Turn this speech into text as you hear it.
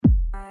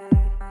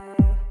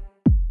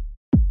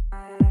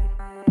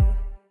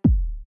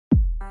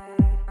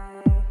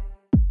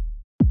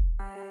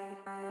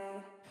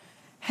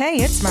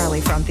Hey, it's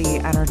Marley from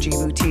the Energy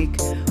Boutique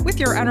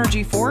with your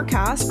energy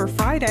forecast for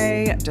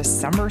Friday,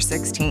 December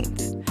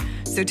 16th.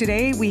 So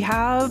today we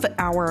have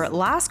our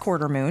last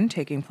quarter moon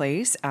taking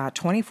place at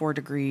 24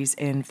 degrees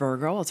in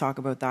Virgo. I'll talk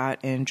about that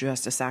in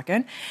just a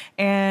second.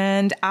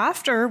 And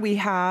after we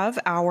have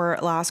our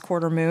last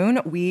quarter moon,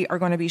 we are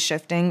going to be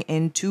shifting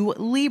into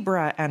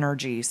Libra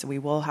energy. So we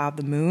will have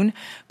the moon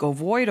go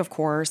void, of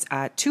course,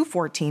 at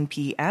 2:14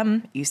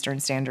 p.m. Eastern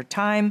Standard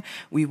Time.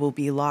 We will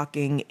be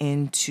locking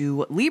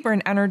into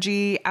Libran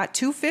energy at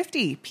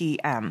 2:50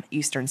 p.m.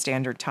 Eastern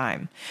Standard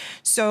Time.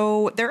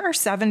 So there are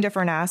 7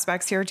 different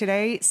aspects here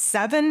today.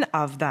 7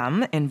 of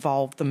them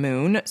involve the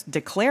moon,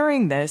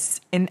 declaring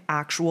this an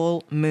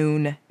actual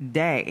moon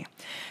day.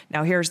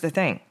 Now, here's the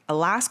thing. A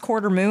last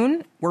quarter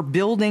moon, we're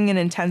building in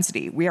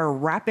intensity. We are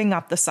wrapping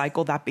up the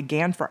cycle that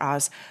began for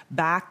us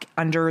back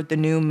under the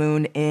new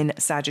moon in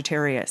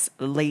Sagittarius,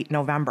 late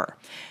November.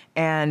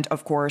 And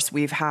of course,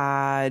 we've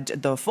had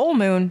the full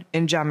moon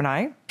in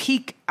Gemini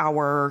pique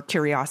our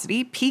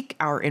curiosity, pique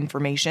our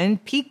information,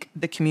 pique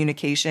the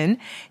communication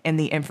and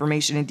the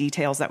information and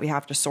details that we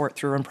have to sort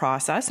through and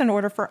process in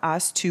order for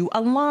us to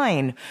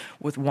align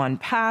with one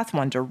path,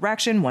 one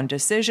direction, one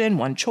decision,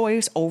 one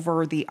choice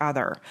over the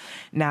other.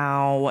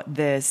 Now,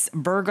 this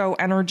Virgo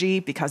energy,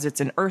 because it's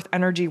an earth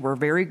energy, we're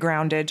very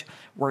grounded.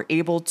 We're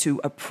able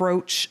to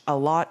approach a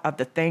lot of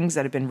the things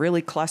that have been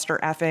really cluster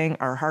effing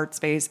our heart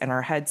space and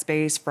our head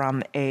space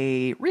from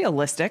a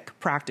realistic,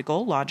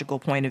 practical, logical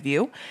point of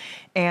view.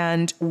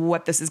 And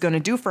what this is going to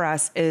do for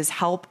us is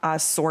help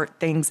us sort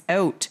things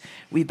out.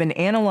 We've been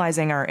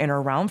analyzing our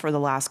inner realm for the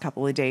last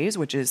couple of days,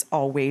 which is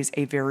always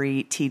a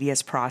very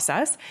tedious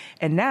process.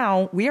 And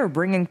now we are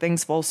bringing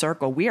things full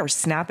circle. We are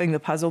snapping the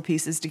puzzle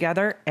pieces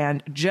together.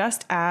 And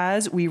just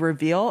as we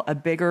reveal a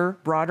bigger,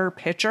 broader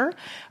picture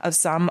of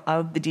some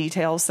of the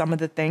details, some of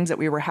the things that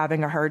we were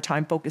having a hard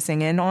time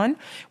focusing in on,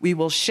 we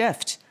will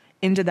shift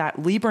into that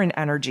Libran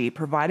energy,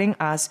 providing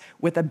us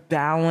with a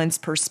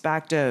balanced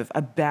perspective,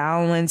 a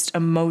balanced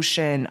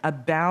emotion, a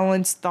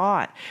balanced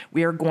thought.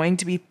 We are going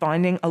to be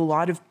finding a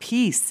lot of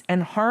peace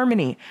and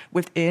harmony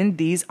within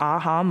these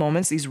aha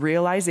moments, these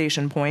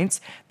realization points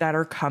that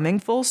are coming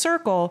full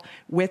circle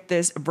with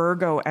this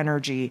Virgo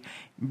energy,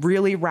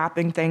 really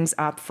wrapping things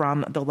up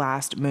from the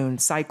last moon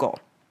cycle.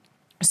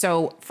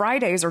 So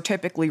Fridays are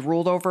typically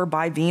ruled over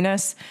by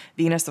Venus.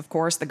 Venus, of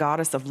course, the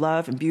goddess of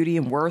love and beauty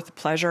and worth,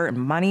 pleasure and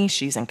money.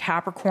 She's in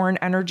Capricorn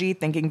energy,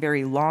 thinking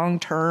very long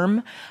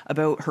term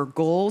about her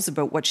goals,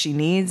 about what she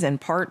needs in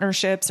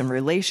partnerships and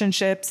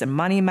relationships and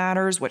money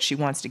matters, what she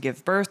wants to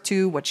give birth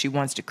to, what she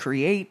wants to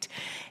create.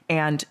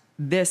 And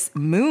this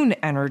moon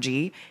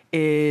energy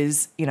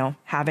is,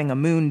 having a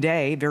moon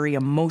day, very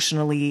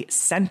emotionally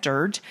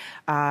centered,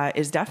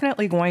 is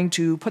definitely going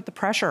to put the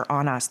pressure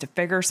on us to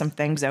figure some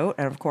things out.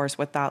 And of course,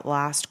 with that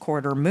last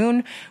quarter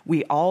moon,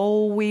 we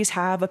always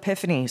have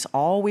epiphanies,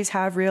 always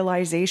have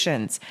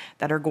realizations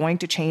that are going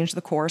to change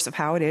the course of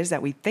how it is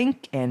that we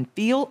think and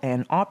feel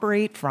and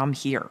operate from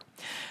here.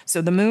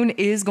 So the moon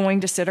is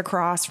going to sit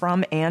across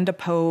from and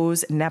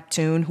oppose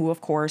Neptune, who of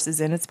course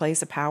is in its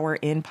place of power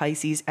in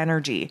Pisces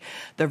energy.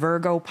 The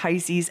Virgo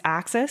Pisces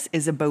axis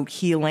is about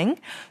healing.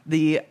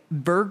 The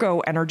Virgo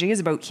energy is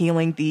about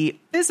healing the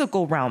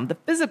physical realm, the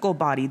physical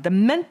body, the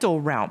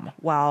mental realm,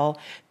 while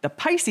the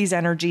Pisces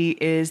energy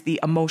is the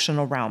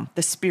emotional realm,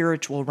 the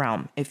spiritual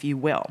realm, if you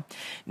will.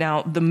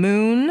 Now, the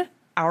moon,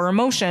 our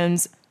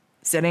emotions,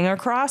 sitting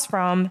across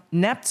from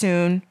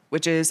Neptune,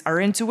 which is our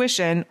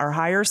intuition, our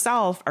higher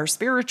self, our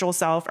spiritual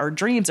self, our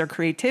dreams, our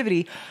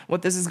creativity.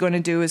 What this is going to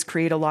do is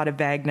create a lot of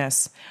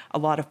vagueness, a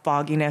lot of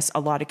fogginess, a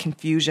lot of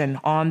confusion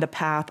on the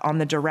path, on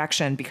the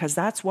direction, because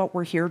that's what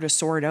we're here to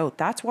sort out.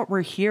 That's what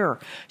we're here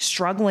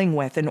struggling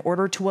with in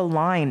order to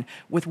align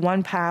with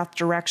one path,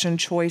 direction,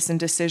 choice, and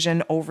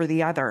decision over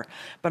the other.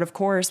 But of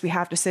course, we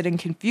have to sit in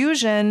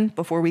confusion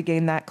before we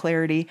gain that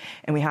clarity,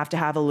 and we have to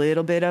have a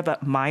little bit of a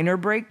minor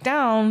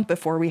breakdown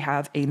before we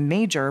have a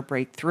major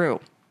breakthrough.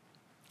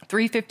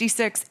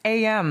 3:56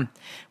 a.m.,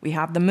 we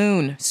have the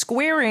moon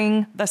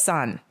squaring the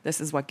sun. This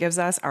is what gives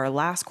us our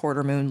last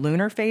quarter moon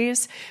lunar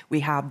phase. We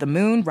have the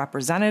moon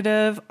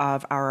representative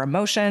of our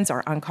emotions,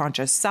 our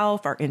unconscious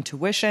self, our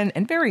intuition,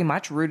 and very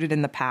much rooted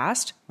in the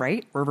past,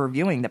 right? We're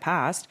reviewing the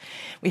past.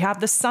 We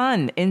have the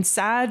sun in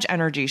Sag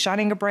energy,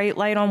 shining a bright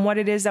light on what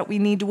it is that we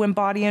need to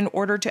embody in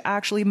order to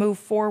actually move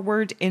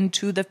forward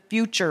into the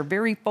future,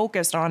 very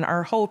focused on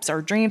our hopes,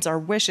 our dreams, our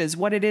wishes,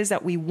 what it is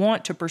that we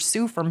want to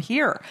pursue from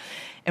here.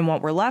 And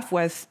what we're left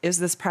with is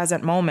this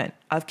present moment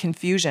of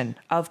confusion,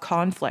 of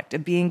conflict,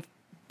 of being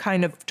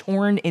kind of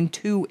torn in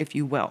two, if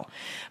you will.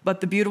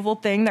 But the beautiful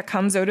thing that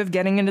comes out of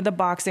getting into the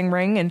boxing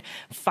ring and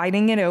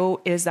fighting it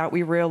out is that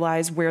we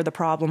realize where the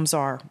problems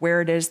are,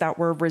 where it is that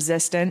we're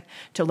resistant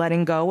to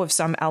letting go of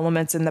some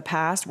elements in the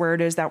past, where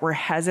it is that we're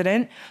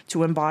hesitant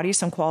to embody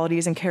some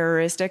qualities and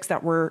characteristics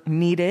that were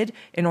needed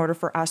in order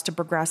for us to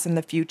progress in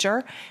the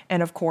future.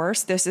 And of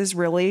course, this is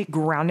really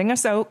grounding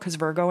us out, because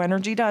Virgo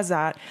energy does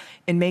that,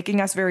 in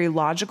making us very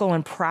logical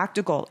and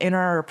practical in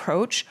our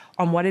approach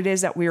on what it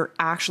is that we're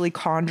actually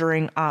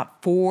conjuring up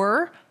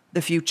for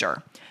the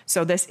future.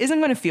 So this isn't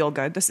going to feel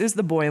good. This is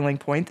the boiling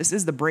point. This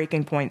is the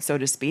breaking point, so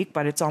to speak,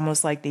 but it's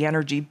almost like the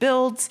energy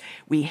builds,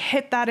 we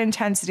hit that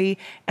intensity,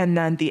 and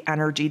then the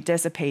energy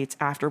dissipates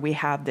after we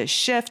have this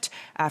shift,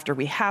 after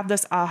we have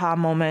this aha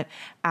moment,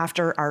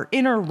 after our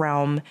inner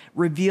realm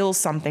reveals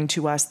something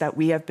to us that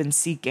we have been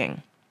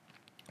seeking.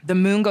 The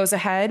moon goes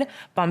ahead,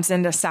 bumps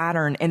into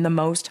Saturn in the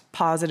most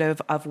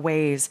positive of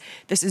ways.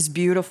 This is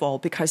beautiful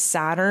because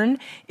Saturn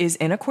is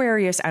in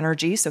Aquarius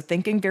energy, so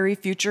thinking very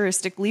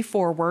futuristically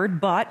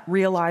forward, but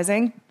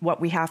realizing what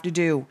we have to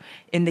do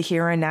in the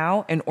here and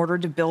now in order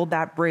to build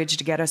that bridge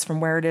to get us from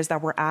where it is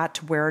that we're at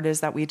to where it is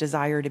that we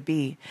desire to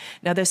be.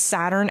 Now, this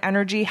Saturn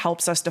energy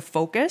helps us to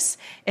focus.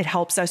 It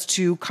helps us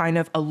to kind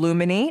of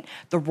illuminate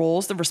the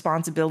roles, the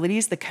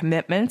responsibilities, the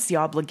commitments, the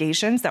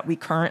obligations that we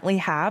currently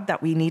have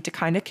that we need to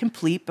kind of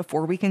complete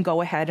before we can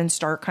go ahead and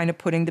start kind of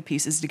putting the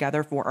pieces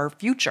together for our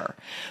future.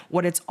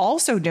 What it's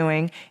also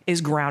doing is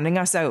grounding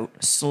us out,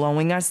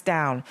 slowing us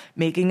down,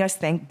 making us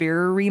think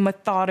very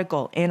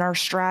methodical in our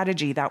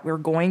strategy that we're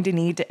going to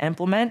need to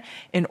implement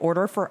in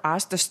order for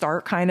us to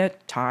start kind of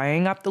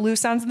tying up the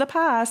loose ends of the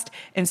past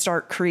and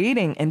start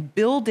creating and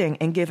building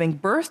and giving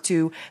birth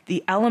to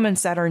the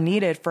elements that are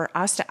needed for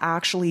us to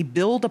actually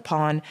build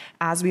upon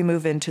as we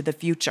move into the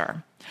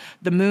future.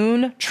 The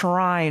moon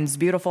trines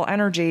beautiful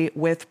energy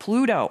with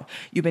Pluto.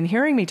 You've been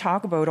hearing me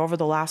talk about over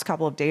the last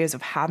couple of days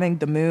of having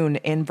the moon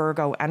in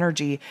Virgo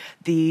energy,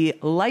 the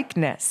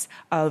likeness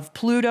of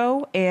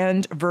Pluto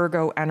and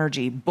Virgo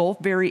energy, both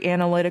very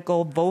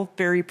analytical, both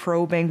very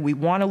probing. We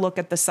want to look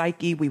at the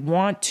psyche. We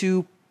want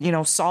to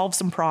solve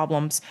some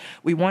problems.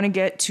 We want to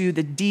get to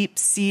the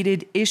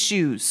deep-seated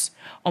issues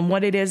on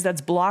what it is that's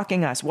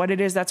blocking us, what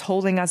it is that's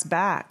holding us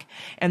back.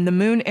 And the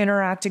moon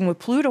interacting with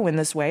Pluto in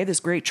this way,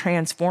 this great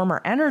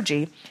transformer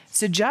energy,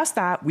 suggests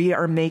that we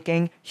are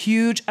making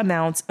huge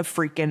amounts of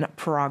freaking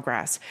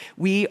progress.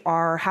 We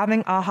are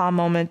having aha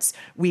moments.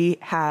 We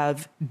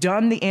have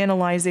done the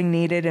analyzing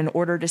needed in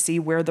order to see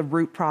where the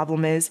root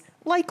problem is,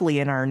 likely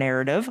in our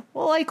narrative,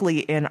 likely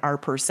in our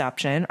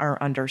perception,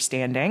 our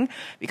understanding,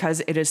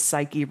 because it is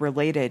psyche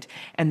related.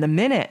 And the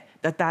minute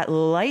that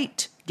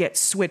light gets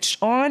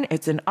switched on,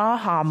 it's an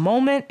aha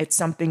moment. It's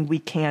something we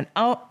can't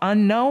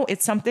unknow.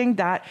 It's something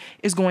that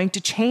is going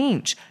to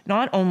change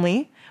not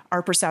only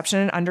our perception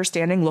and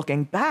understanding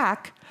looking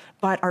back,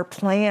 but our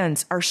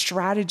plans, our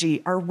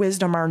strategy, our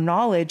wisdom, our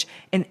knowledge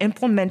in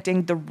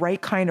implementing the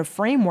right kind of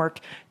framework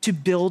to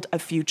build a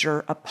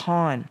future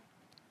upon.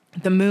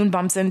 The moon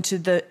bumps into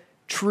the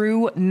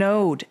true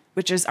node,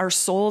 which is our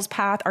soul's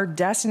path, our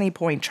destiny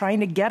point, trying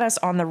to get us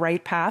on the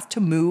right path to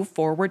move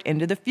forward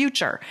into the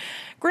future.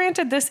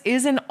 Granted, this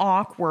is an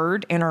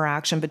awkward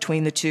interaction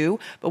between the two,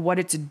 but what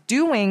it's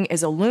doing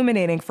is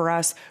illuminating for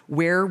us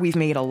where we've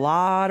made a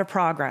lot of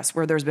progress,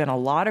 where there's been a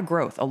lot of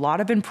growth, a lot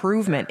of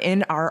improvement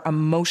in our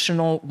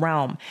emotional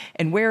realm,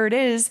 and where it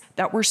is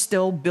that we're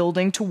still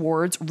building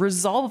towards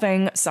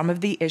resolving some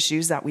of the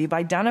issues that we've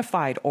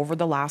identified over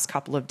the last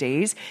couple of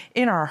days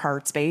in our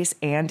heart space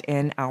and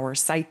in our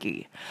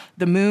psyche.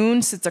 The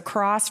moon sits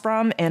across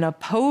from and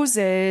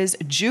opposes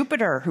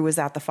Jupiter, who is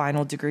at the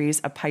final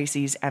degrees of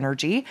Pisces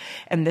energy.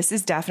 And this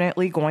is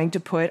definitely going to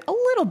put a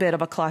little bit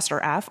of a cluster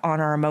F on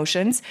our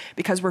emotions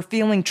because we're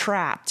feeling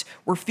trapped.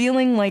 We're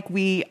feeling like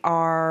we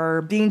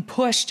are being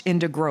pushed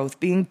into growth,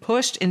 being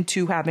pushed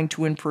into having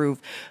to improve,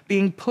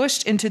 being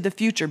pushed into the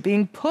future,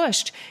 being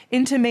pushed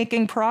into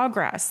making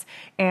progress.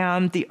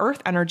 And the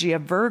earth energy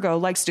of Virgo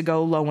likes to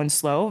go low and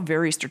slow,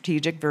 very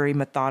strategic, very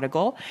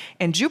methodical.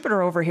 And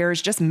Jupiter over here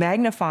is just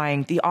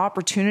magnifying the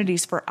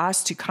opportunities for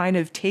us to kind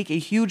of take a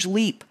huge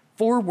leap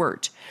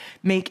forward,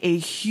 make a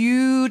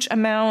huge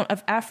amount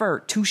of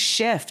effort to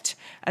shift.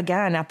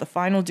 Again, at the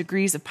final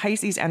degrees of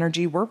Pisces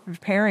energy, we're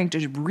preparing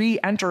to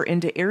re-enter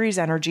into Aries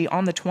energy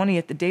on the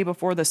 20th, the day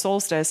before the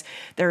solstice.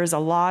 There is a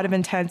lot of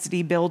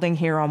intensity building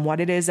here on what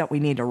it is that we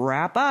need to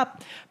wrap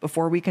up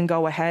before we can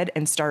go ahead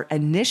and start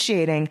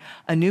initiating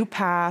a new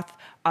path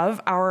of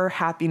our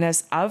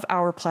happiness, of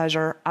our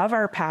pleasure, of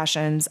our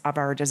passions, of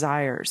our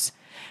desires.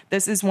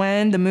 This is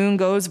when the moon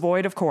goes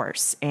void, of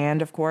course.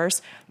 And of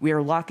course, we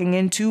are locking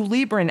into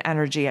Libran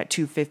energy at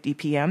 2:50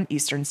 p.m.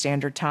 Eastern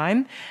Standard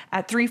Time.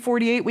 At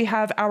 3:48, we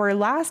have our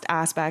last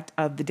aspect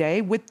of the day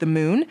with the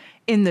moon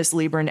in this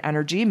Libran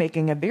energy,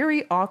 making a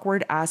very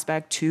awkward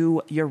aspect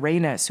to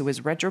Uranus, who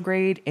is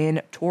retrograde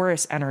in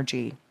Taurus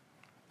energy.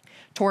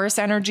 Taurus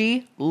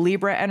energy,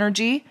 Libra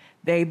energy,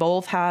 they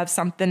both have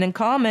something in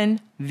common: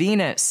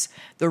 Venus,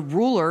 the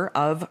ruler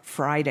of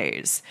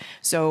Fridays.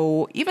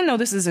 So even though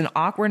this is an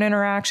awkward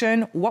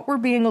interaction, what we're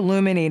being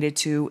illuminated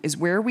to is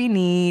where we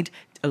need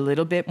a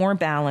little bit more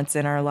balance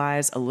in our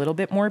lives, a little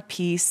bit more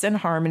peace and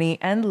harmony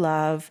and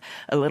love,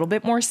 a little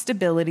bit more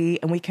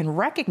stability. And we can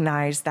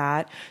recognize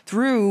that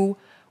through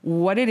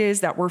what it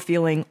is that we're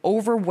feeling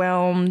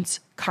overwhelmed,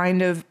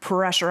 kind of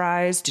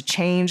pressurized to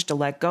change, to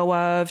let go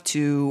of,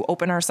 to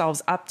open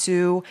ourselves up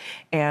to,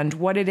 and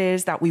what it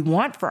is that we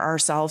want for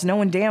ourselves,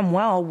 knowing damn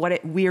well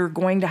what we're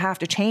going to have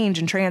to change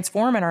and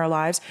transform in our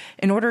lives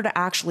in order to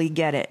actually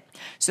get it.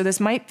 So this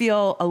might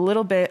feel a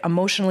little bit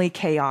emotionally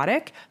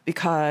chaotic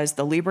because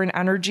the Libran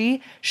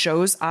energy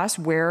shows us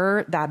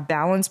where that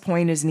balance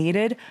point is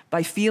needed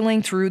by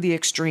feeling through the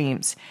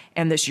extremes.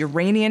 And this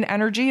Uranian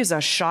energy is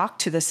a shock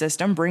to the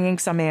system, bringing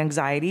some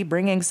anxiety,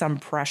 bringing some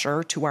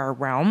pressure to our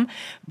realm.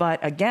 But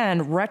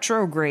again,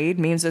 retrograde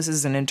means this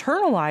is an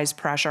internalized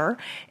pressure,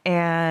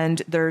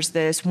 and there's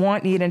this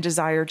want, need, and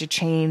desire to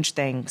change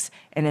things.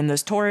 And in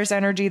this Taurus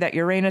energy that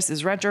Uranus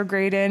is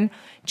retrograde in,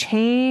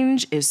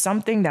 change is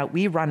something that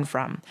we run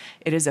from.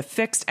 It is a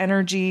fixed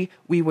energy.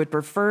 We would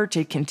prefer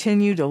to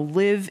continue to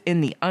live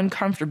in the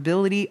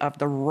uncomfortability of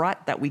the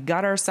rut that we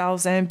got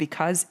ourselves in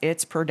because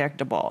it's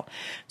predictable.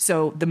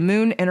 So the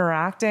moon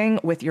interacting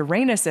with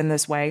Uranus in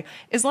this way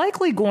is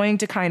likely going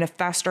to kind of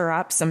fester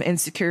up some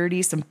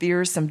insecurity, some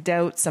fears, some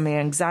doubts, some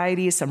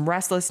anxiety, some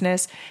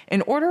restlessness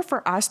in order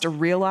for us to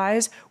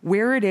realize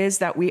where it is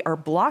that we are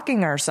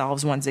blocking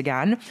ourselves once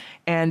again.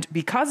 And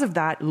because of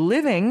that,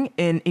 living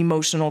in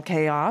emotional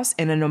chaos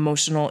and in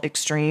emotional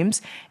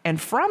extremes. And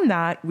from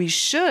that, we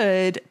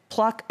should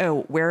pluck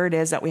out where it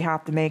is that we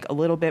have to make a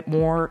little bit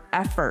more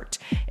effort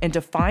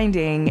into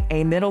finding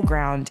a middle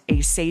ground,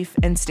 a safe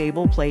and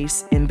stable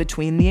place in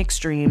between the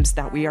extremes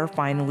that we are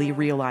finally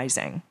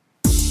realizing.